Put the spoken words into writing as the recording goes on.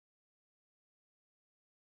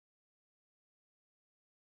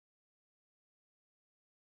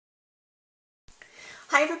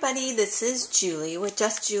Hi everybody, this is Julie with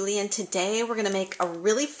Just Julie, and today we're going to make a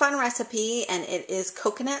really fun recipe, and it is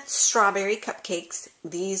coconut strawberry cupcakes.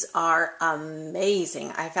 These are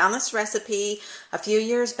amazing. I found this recipe a few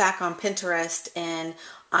years back on Pinterest and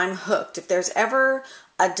I'm hooked. If there's ever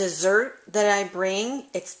a dessert that I bring,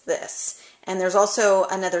 it's this. And there's also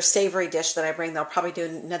another savory dish that I bring. They'll probably do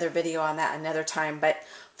another video on that another time, but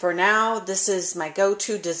for now this is my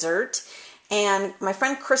go-to dessert. And my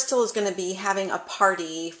friend Crystal is going to be having a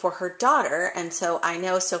party for her daughter, and so I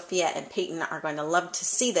know Sophia and Peyton are going to love to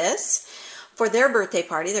see this. For their birthday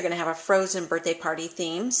party, they're going to have a frozen birthday party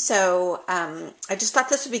theme, so I just thought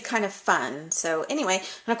this would be kind of fun. So anyway,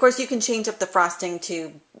 and of course you can change up the frosting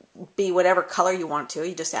to be whatever color you want to.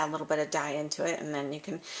 You just add a little bit of dye into it, and then you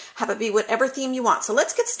can have it be whatever theme you want. So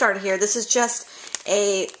let's get started here. This is just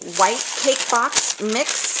a white cake box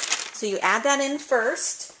mix, so you add that in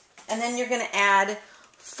first. And then you're going to add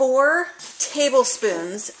 4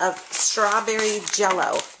 tablespoons of strawberry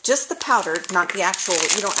jello. Just the powdered, not the actual,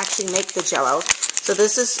 you don't actually make the jello. So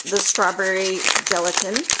this is the strawberry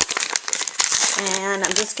gelatin. And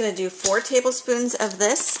I'm just going to do 4 tablespoons of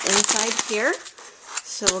this inside here.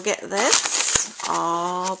 So we'll get this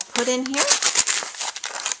all put in here.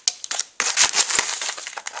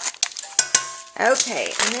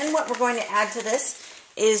 Okay, and then what we're going to add to this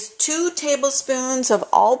is 2 tablespoons of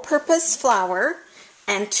all-purpose flour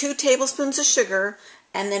and 2 tablespoons of sugar,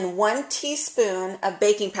 and then 1 teaspoon of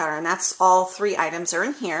baking powder, and that's all 3 items are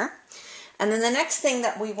in here. And then the next thing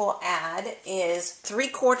that we will add is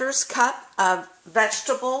 3/4 cup of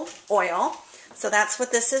vegetable oil. So that's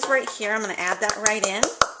what this is right here. I'm going to add that right in.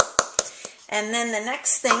 And then the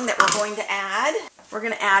next thing that we're going to add, we're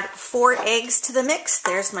going to add 4 eggs to the mix.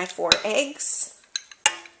 There's my 4 eggs.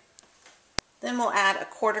 Then we'll add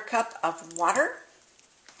 1/4 cup of water.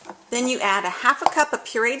 Then you add 1/2 cup of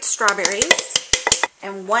pureed strawberries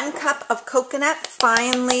and 1 cup of coconut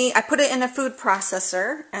finely. I put it in a food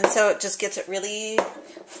processor, and so it just gets it really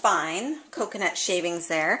fine, coconut shavings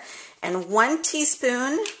there. And 1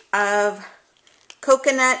 teaspoon of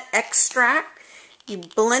coconut extract. You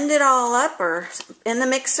blend it all up or in the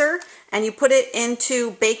mixer, and you put it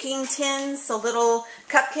into baking tins, the little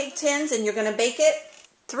cupcake tins, and you're going to bake it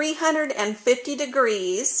 350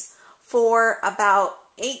 degrees for about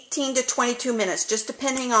 18 to 22 minutes, just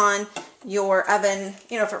depending on your oven,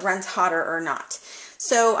 you know, if it runs hotter or not.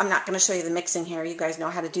 So I'm not going to show you the mixing here. You guys know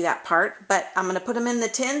how to do that part, but I'm going to put them in the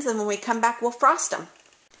tins, and when we come back, we'll frost them.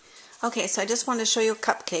 Okay, so I just wanted to show you a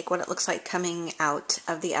cupcake, what it looks like coming out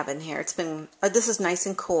of the oven here. It's been, this is nice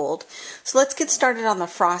and cold. So let's get started on the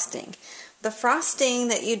frosting. The frosting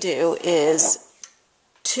that you do is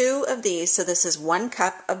 2 of these, so this is 1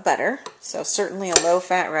 cup of butter, so certainly a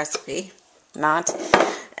low-fat recipe, not.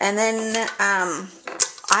 And then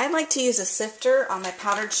I like to use a sifter on my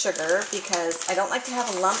powdered sugar because I don't like to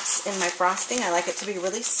have lumps in my frosting. I like it to be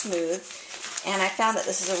really smooth, and I found that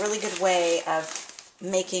this is a really good way of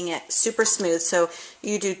making it super smooth. So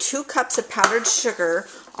you do 2 cups of powdered sugar,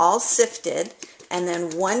 all sifted, and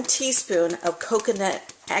then 1 teaspoon of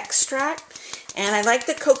coconut extract. And I like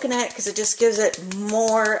the coconut because it just gives it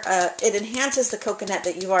more, it enhances the coconut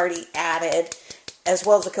that you've already added, as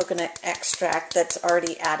well as the coconut extract that's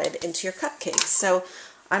already added into your cupcakes. So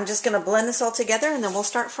I'm just going to blend this all together, and then we'll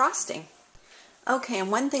start frosting. Okay, and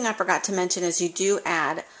one thing I forgot to mention is you do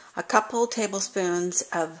add a couple tablespoons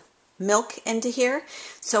of milk into here.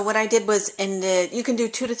 So what I did was, you can do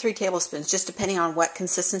 2 to 3 tablespoons, just depending on what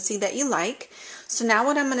consistency that you like. So now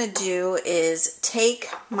what I'm going to do is take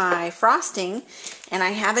my frosting, and I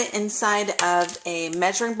have it inside of a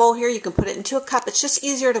measuring bowl here. You can put it into a cup. It's just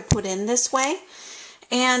easier to put in this way.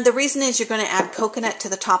 And the reason is you're going to add coconut to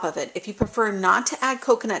the top of it. If you prefer not to add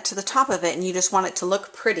coconut to the top of it and you just want it to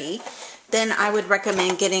look pretty, then I would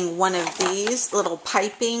recommend getting one of these little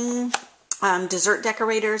piping dessert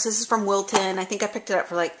decorators. This is from Wilton. I think I picked it up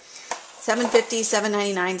for like $7.50,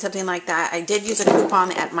 $7.99, something like that. I did use a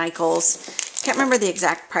coupon at Michael's. Can't remember the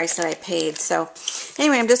exact price that I paid. So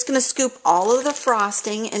anyway, I'm just going to scoop all of the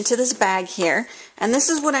frosting into this bag here. And this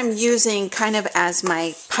is what I'm using kind of as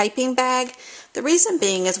my piping bag. The reason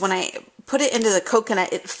being is when I put it into the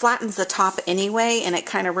coconut, it flattens the top anyway, and it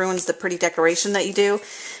kind of ruins the pretty decoration that you do.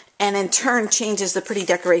 And in turn changes the pretty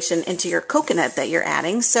decoration into your coconut that you're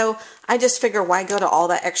adding. So I just figure, why go to all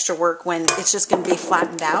that extra work when it's just going to be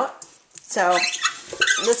flattened out? So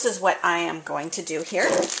this is what I am going to do here.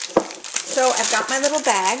 So I've got my little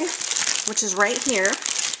bag, which is right here.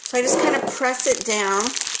 So I just kind of press it down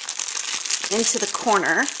into the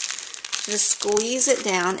corner. Just squeeze it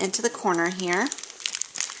down into the corner here.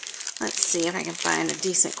 Let's see if I can find a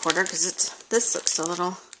decent quarter, because this looks a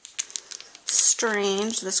little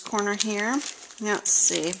strange, this corner here. Let's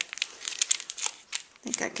see. I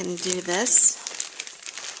think I can do this.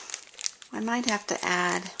 I might have to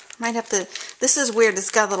add, this is weird, it's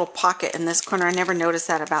got a little pocket in this corner. I never noticed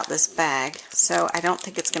that about this bag, so I don't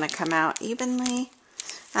think it's going to come out evenly.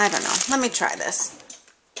 I don't know. Let me try this.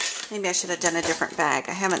 Maybe I should have done a different bag.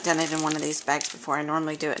 I haven't done it in one of these bags before. I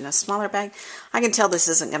normally do it in a smaller bag. I can tell this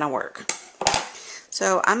isn't going to work.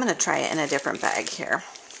 So I'm going to try it in a different bag here.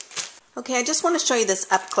 Okay, I just want to show you this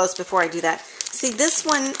up close before I do that. See, this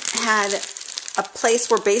one had a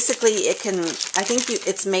place where basically it can, I think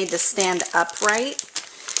it's made to stand upright.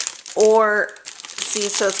 Or, see,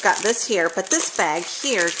 so it's got this here, but this bag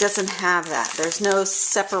here doesn't have that. There's no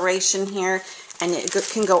separation here. And it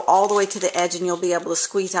can go all the way to the edge and you'll be able to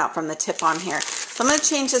squeeze out from the tip on here. So I'm going to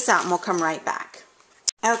change this out and we'll come right back.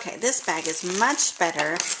 Okay, this bag is much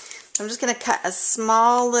better. So I'm just going to cut a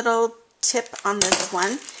small little tip on this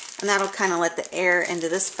one. And that'll kind of let the air into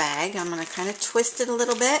this bag. I'm going to kind of twist it a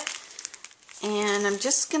little bit. And I'm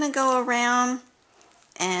just going to go around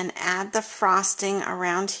and add the frosting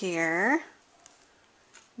around here.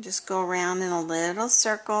 Just go around in a little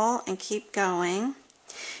circle and keep going.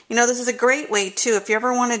 You know, this is a great way too, if you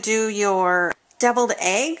ever want to do your deviled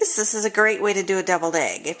eggs, this is a great way to do a deviled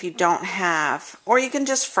egg if you don't have, or you can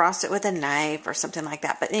just frost it with a knife or something like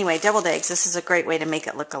that. But anyway, deviled eggs, this is a great way to make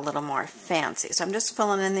it look a little more fancy. So I'm just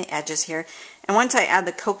filling in the edges here. And once I add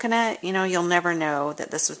the coconut, you know, you'll never know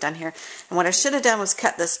that this was done here. And what I should have done was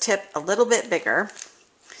cut this tip a little bit bigger.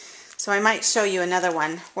 So I might show you another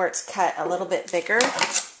one where it's cut a little bit bigger.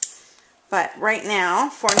 But right now,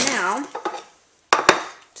 for now,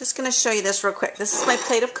 just going to show you this real quick. This is my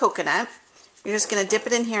plate of coconut. You're just going to dip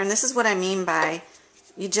it in here, and this is what I mean by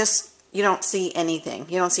you don't see anything.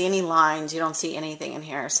 You don't see any lines. You don't see anything in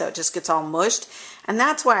here, so it just gets all mushed. And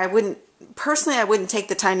that's why I wouldn't take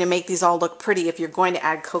the time to make these all look pretty if you're going to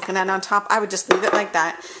add coconut on top. I would just leave it like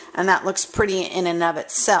that, and that looks pretty in and of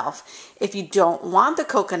itself. If you don't want the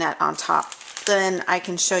coconut on top, then I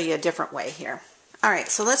can show you a different way here. Alright,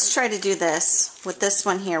 so let's try to do this with this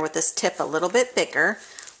one here, with this tip a little bit bigger.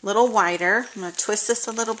 Little wider. I'm going to twist this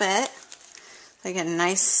a little bit. So I get a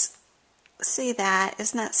nice, see that?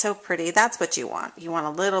 Isn't that so pretty? That's what you want. You want a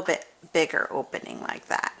little bit bigger opening like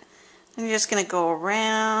that. And you're just going to go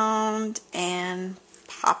around and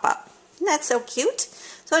pop up. Isn't that so cute?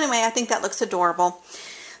 So anyway, I think that looks adorable.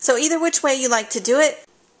 So either which way you like to do it,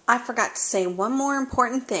 I forgot to say one more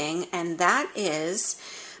important thing, and that is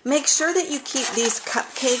make sure that you keep these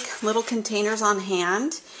cupcake little containers on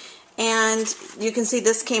hand. And you can see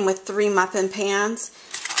this came with 3 muffin pans.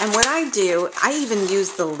 And what I do, I even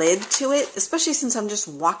use the lid to it, especially since I'm just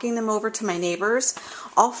walking them over to my neighbors.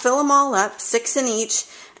 I'll fill them all up, 6 in each,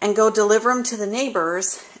 and go deliver them to the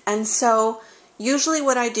neighbors. And so usually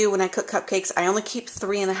what I do when I cook cupcakes, I only keep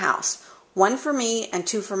 3 in the house. 1 for me and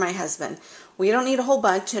 2 for my husband. We don't need a whole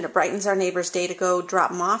bunch, and it brightens our neighbor's day to go drop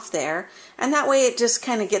them off there. And that way it just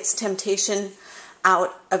kind of gets temptation out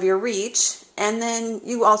of your reach, and then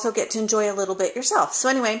you also get to enjoy a little bit yourself. So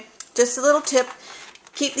anyway, just a little tip,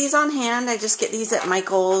 keep these on hand. I just get these at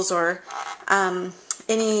Michael's, or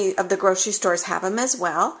any of the grocery stores have them as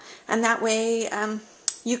well, and that way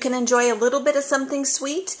you can enjoy a little bit of something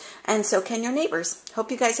sweet, and so can your neighbors.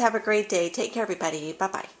 Hope you guys have a great day. Take care, everybody.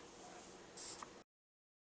 Bye-bye.